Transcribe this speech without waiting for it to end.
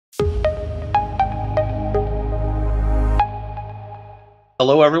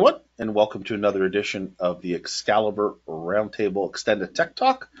Hello, everyone, and welcome to another edition of the Excalibur Roundtable Extended Tech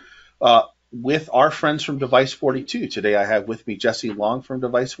Talk with our friends from Device42. Today, I have with me Jesse Long from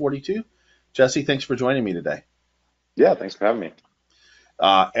Device42. Jesse, thanks for joining me today. Yeah, thanks for having me.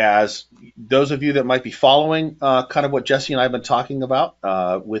 As those of you that might be following kind of what Jesse and I have been talking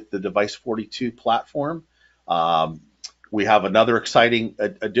about with the Device42 platform, um, we have another exciting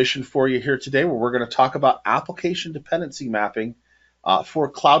addition for you here today where we're going to talk about application dependency mapping for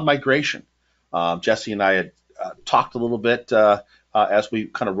cloud migration. Jesse and I had talked a little bit as we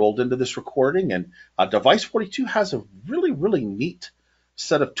kind of rolled into this recording, and Device42 has a really neat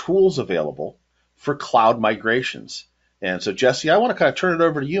set of tools available for cloud migrations. And so, Jesse, I want to kind of turn it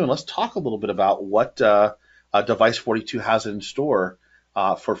over to you, and let's talk a little bit about what Device42 has in store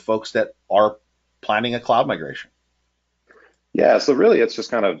for folks that are planning a cloud migration. Yeah, so really it's just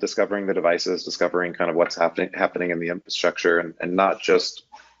kind of discovering the devices, discovering kind of what's happening in the infrastructure and not just,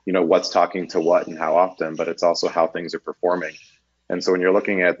 what's talking to what and how often, but it's also how things are performing. And so when you're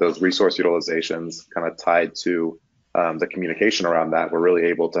looking at those resource utilizations kind of tied to the communication around that, we're really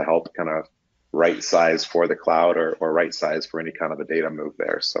able to help kind of right size for the cloud or right size for any kind of a data move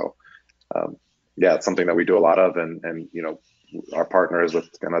there. So um, yeah, it's something that we do a lot of, and our partners with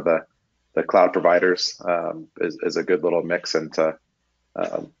kind of the cloud providers is a good little mix into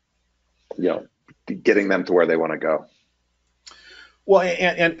um, you know getting them to where they want to go. Well,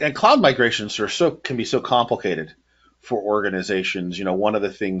 and cloud migrations can be so complicated for organizations. One of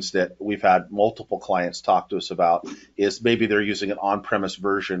the things that we've had multiple clients talk to us about is maybe they're using an on-premise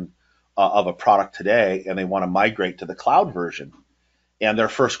version of a product today, and they want to migrate to the cloud version. And their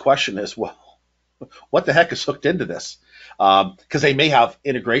first question is, well, what the heck is hooked into this? Because they may have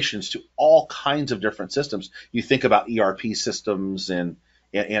integrations to all kinds of different systems. You think about ERP systems and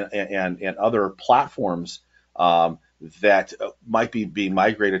other platforms that might be being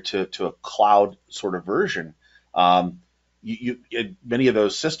migrated to a cloud sort of version. In many of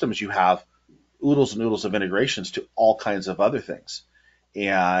those systems, you have oodles and oodles of integrations to all kinds of other things,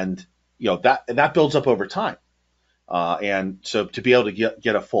 and that builds up over time. And so to be able to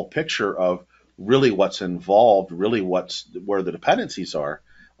get a full picture of really what's involved, really where the dependencies are,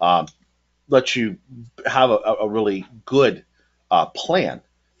 um, lets you have a really good plan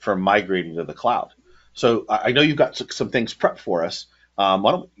for migrating to the cloud. So I know you've got some things prepped for us.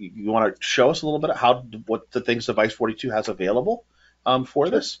 Why don't you want to show us a little bit of what the things Device42 has available for Sure.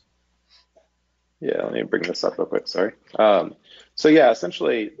 this? Yeah, let me bring this up real quick. Sorry. So yeah,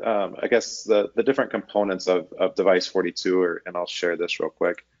 essentially, I guess the different components of Device 42, and I'll share this real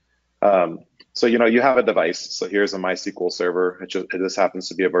quick. So you have a device. So here's a MySQL server. This happens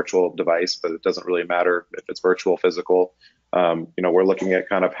to be a virtual device, but it doesn't really matter if it's virtual, physical. We're looking at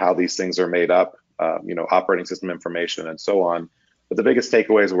kind of how these things are made up. Operating system information and so on. But the biggest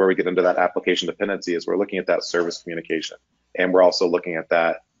takeaways where we get into that application dependency is we're looking at that service communication, and we're also looking at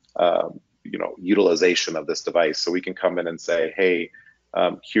that utilization of this device. So we can come in and say, hey,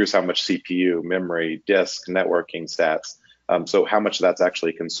 here's how much CPU, memory, disk, networking stats. So how much that's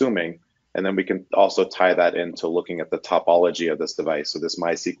actually consuming. And then we can also tie that into looking at the topology of this device. So this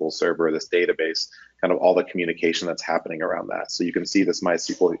MySQL server, this database, kind of all the communication that's happening around that. So you can see this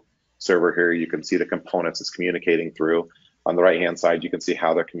MySQL server here. You can see the components it's communicating through. On the right-hand side, you can see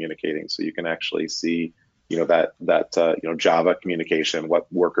how they're communicating. So you can actually see, that Java communication,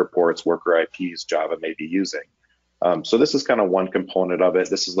 what worker ports, worker IPs Java may be using. So this is kind of one component of it.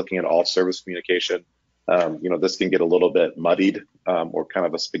 This is looking at all service communication. This can get a little bit muddied or kind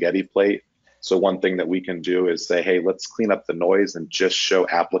of a spaghetti plate. So one thing that we can do is say, hey, let's clean up the noise and just show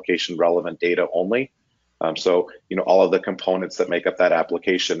application relevant data only. All of the components that make up that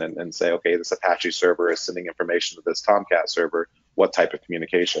application and say, okay, this Apache server is sending information to this Tomcat server, what type of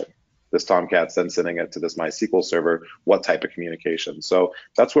communication? This Tomcat's then sending it to this MySQL server, what type of communication? So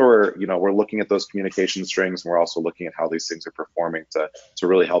that's where we're looking at those communication strings, and we're also looking at how these things are performing to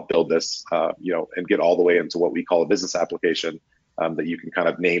really help build this, and get all the way into what we call a business application, that you can kind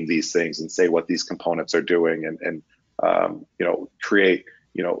of name these things and say what these components are doing and create,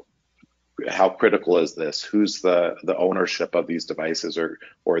 how critical is this? Who's the ownership of these devices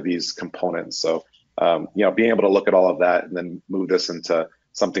or these components? So being able to look at all of that and then move this into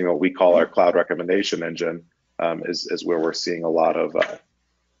something that we call our cloud recommendation engine, is where we're seeing a lot of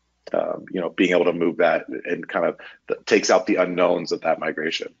being able to move that and kind of takes out the unknowns of that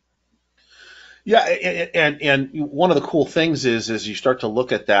migration. Yeah, and one of the cool things is as you start to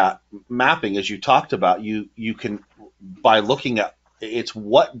look at that mapping, as you talked about, you can, by looking at it's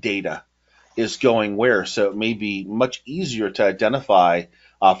what data is going where. So it may be much easier to identify,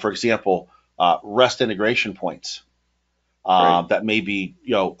 for example, REST integration points Right. that may be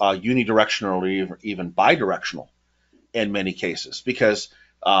unidirectional or even bidirectional in many cases. Because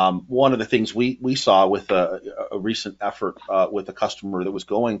one of the things we saw with a recent effort with a customer that was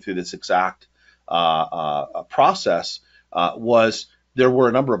going through this exact process was there were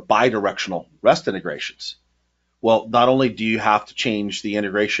a number of bidirectional REST integrations. Well, not only do you have to change the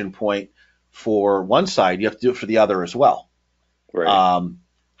integration point for one side, you have to do it for the other as well. Right. um,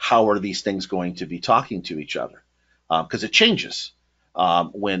 how are these things going to be talking to each other? Because it changes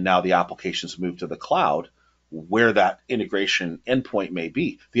when now the applications move to the cloud, where that integration endpoint may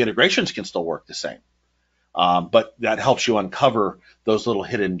be. The integrations can still work the same, but that helps you uncover those little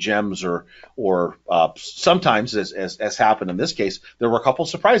hidden gems, or sometimes, as happened in this case, there were a couple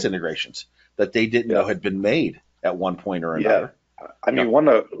surprise integrations that they didn't know Yeah. had been made at one point or Yeah. another. I Yeah. mean, one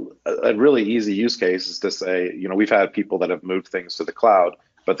a really easy use case is to say, we've had people that have moved things to the cloud,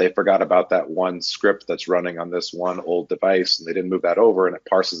 but they forgot about that one script that's running on this one old device, and they didn't move that over, and it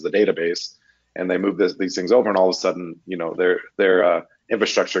parses the database, and they move these things over, and all of a sudden, their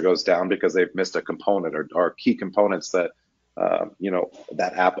infrastructure goes down because they've missed a component or key components that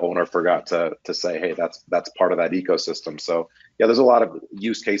that app owner forgot to say, hey, that's part of that ecosystem. So yeah, there's a lot of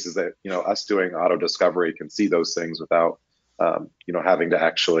use cases that us doing auto discovery can see those things without having to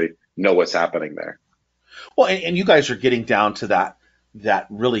actually know what's happening there. Well, and you guys are getting down to that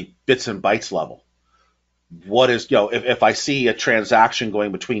really bits and bytes level. What is, if I see a transaction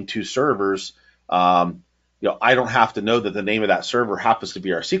going between two servers, I don't have to know that the name of that server happens to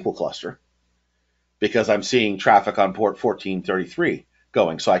be our SQL cluster, because I'm seeing traffic on port 1433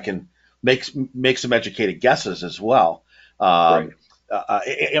 going, so I can make some educated guesses as well. Right.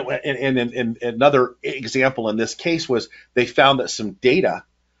 And another example in this case was they found that some data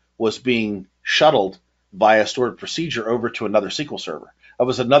was being shuttled via stored procedure over to another SQL server. That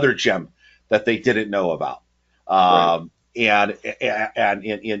was another gem that they didn't know about. Right. And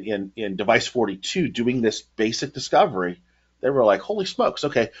in Device42, doing this basic discovery, they were like, "Holy smokes!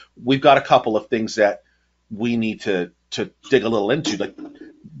 Okay, we've got a couple of things that we need to dig a little into." Like,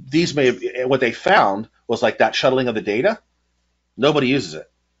 these may have, what they found was like that shuttling of the data. Nobody uses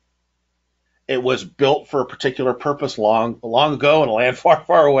it. It was built for a particular purpose long ago in a land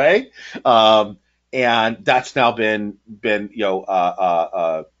far away, um, and that's now been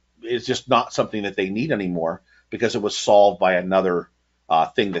it's just not something that they need anymore because it was solved by another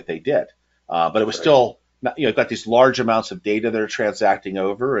thing that they did. But it was Right. still not, you've got these large amounts of data that are transacting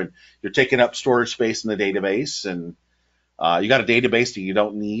over, and you're taking up storage space in the database, and you got a database that you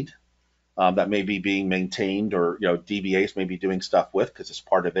don't need, that may be being maintained, or DBAs may be doing stuff with because it's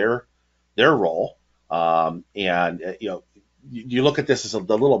part of their role. And you look at this as the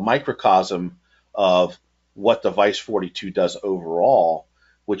little microcosm of what Device42 does overall,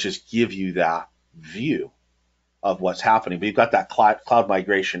 which is give you that view of what's happening. But you've got that cloud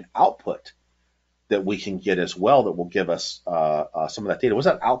migration output that we can get as well, that will give us some of that data. What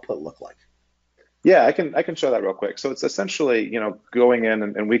does that output look like? Yeah, I can show that real quick. So it's essentially, going in,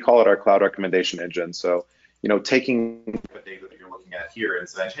 and we call it our cloud recommendation engine. So, taking the data that you're looking at here and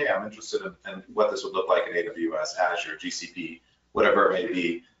saying, hey, I'm interested in what this would look like in AWS, Azure, GCP, whatever it may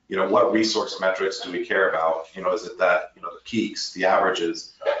be. What resource metrics do we care about? Is it that, the peaks, the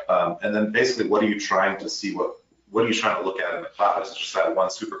averages, and then basically, what are you trying to see? What are you trying to look at in the cloud? Is it just that one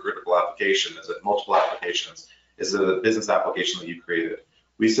super critical application? Is it multiple applications? Is it a business application that you created?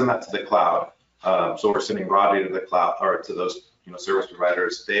 We send that to the cloud. So we're sending raw data to the cloud, or to those service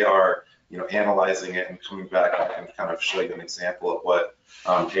providers. They are analyzing it and coming back and kind of show you an example of what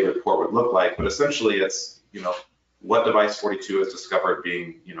a report would look like. But essentially, it's what Device42 has discovered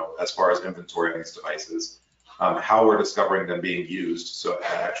being as far as inventory on these devices, how we're discovering them being used, so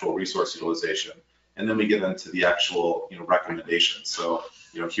actual resource utilization, and then we get into the actual recommendations. So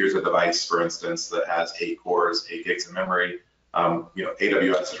here's a device, for instance, that has 8 cores, 8 gigs of memory.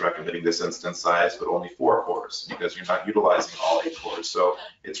 AWS is recommending this instance size, but only 4 cores because you're not utilizing all 8 cores. So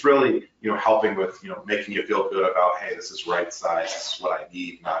it's really, helping with, making you feel good about, hey, this is right size, this is what I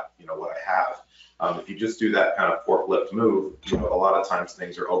need, not, what I have. If you just do that kind of forklift move, a lot of times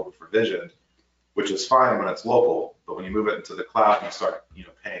things are over provisioned, which is fine when it's local, but when you move it into the cloud and you start,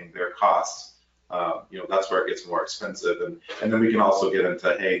 paying their costs, that's where it gets more expensive. And then we can also get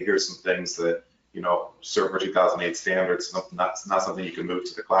into, hey, here's some things that Server 2008 standards, not something you can move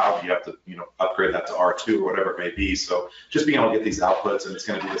to the cloud. You have to, upgrade that to R2 or whatever it may be. So just being able to get these outputs, and it's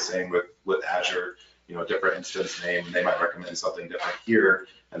going to be the same with Azure, different instance name, and they might recommend something different here.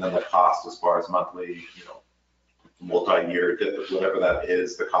 And then the cost as far as monthly, multi-year, whatever that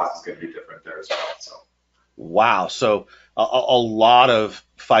is, the cost is going to be different there as well. So. Wow. So a lot of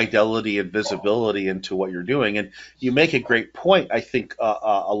fidelity and visibility into what you're doing. And you make a great point. I think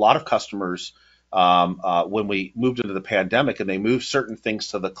a lot of customers, when we moved into the pandemic and they moved certain things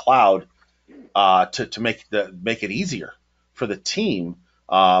to the cloud to make it easier for the team.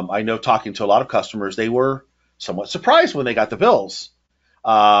 I know talking to a lot of customers, they were somewhat surprised when they got the bills,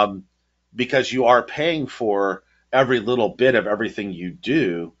 um, because you are paying for every little bit of everything you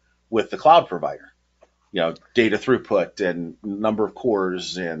do with the cloud provider. Data throughput and number of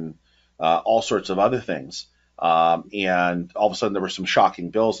cores and all sorts of other things. And all of a sudden, there were some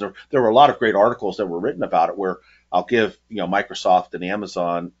shocking bills. There were a lot of great articles that were written about it. Where I'll give Microsoft and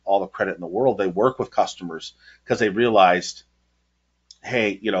Amazon all the credit in the world. They work with customers because they realized,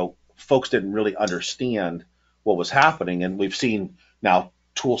 hey, folks didn't really understand what was happening, and we've seen now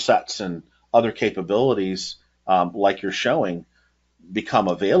tool sets and other capabilities, like you're showing, become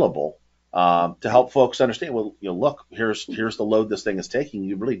available, to help folks understand. Well, look, here's the load this thing is taking.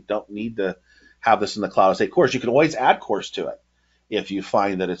 You really don't need to have this in the cloud as a course. You can always add cores to it if you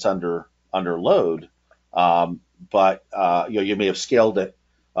find that it's under load. But you may have scaled it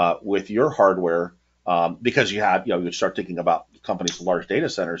with your hardware, because you start thinking about companies with large data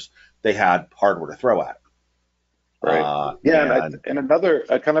centers. They had hardware to throw at it. Right. Yeah, And and another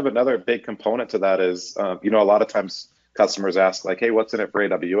kind of another big component to that is, a lot of times customers ask like, "Hey, what's in it for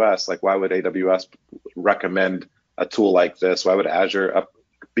AWS? Like, why would AWS recommend a tool like this? Why would Azure?"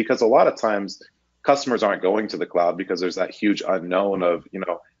 Because a lot of times customers aren't going to the cloud because there's that huge unknown of,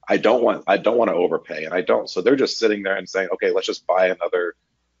 I don't want to overpay, and I don't. So they're just sitting there and saying, "Okay, let's just buy another,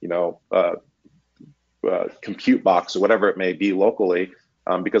 you know, uh, compute box or whatever it may be locally,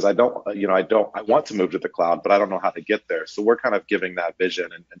 because I want to move to the cloud, but I don't know how to get there." So we're kind of giving that vision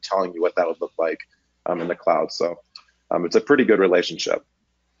and telling you what that would look like in the cloud. So it's a pretty good relationship.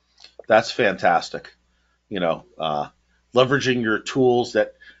 that's fantastic. Leveraging your tools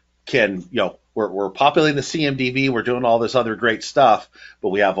that can, we're populating the CMDB, we're doing all this other great stuff, but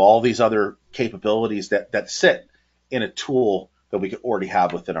we have all these other capabilities that sit in a tool that we could already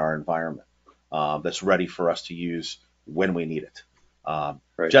have within our environment, that's ready for us to use when we need it.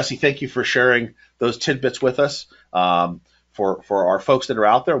 Right. Jesse, thank you for sharing those tidbits with us. For our folks that are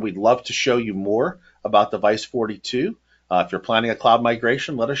out there, we'd love to show you more about Device42. If you're planning a cloud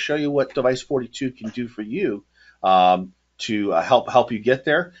migration, let us show you what Device42 can do for you, to help you get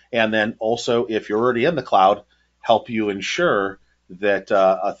there, and then also, if you're already in the cloud, help you ensure that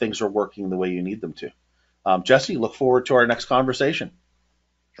things are working the way you need them to. Jesse, look forward to our next conversation.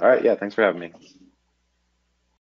 All right. Yeah. Thanks for having me.